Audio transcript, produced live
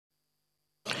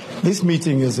This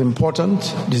meeting is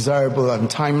important, desirable, and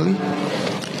timely,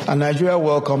 and Nigeria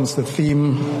welcomes the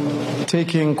theme,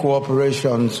 Taking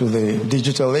Cooperation to the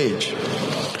Digital Age.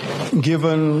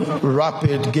 Given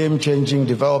rapid, game-changing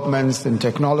developments in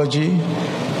technology,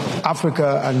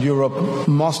 Africa and Europe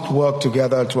must work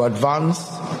together to advance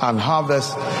and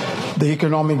harvest the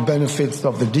economic benefits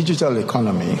of the digital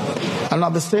economy, and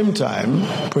at the same time,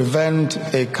 prevent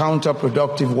a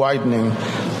counterproductive widening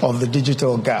of the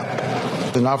digital gap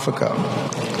in Africa.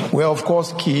 We are, of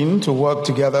course, keen to work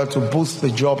together to boost the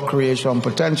job creation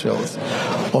potentials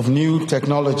of new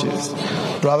technologies,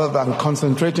 rather than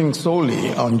concentrating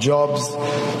solely on jobs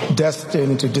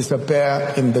destined to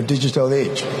disappear in the digital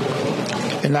age.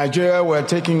 In Nigeria, we're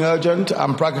taking urgent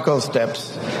and practical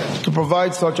steps to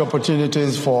provide such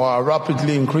opportunities for our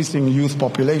rapidly increasing youth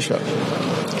population.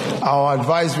 Our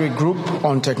advisory group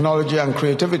on technology and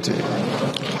creativity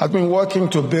has been working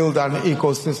to build an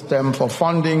ecosystem for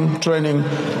funding, training,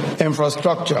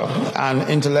 infrastructure, and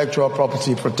intellectual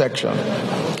property protection.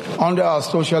 Under our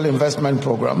social investment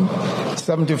program,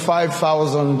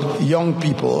 75,000 young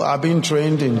people are being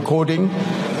trained in coding,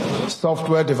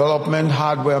 software development,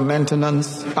 hardware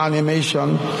maintenance,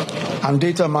 animation, and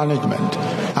data management,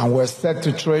 and we're set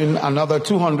to train another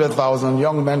 200,000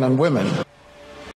 young men and women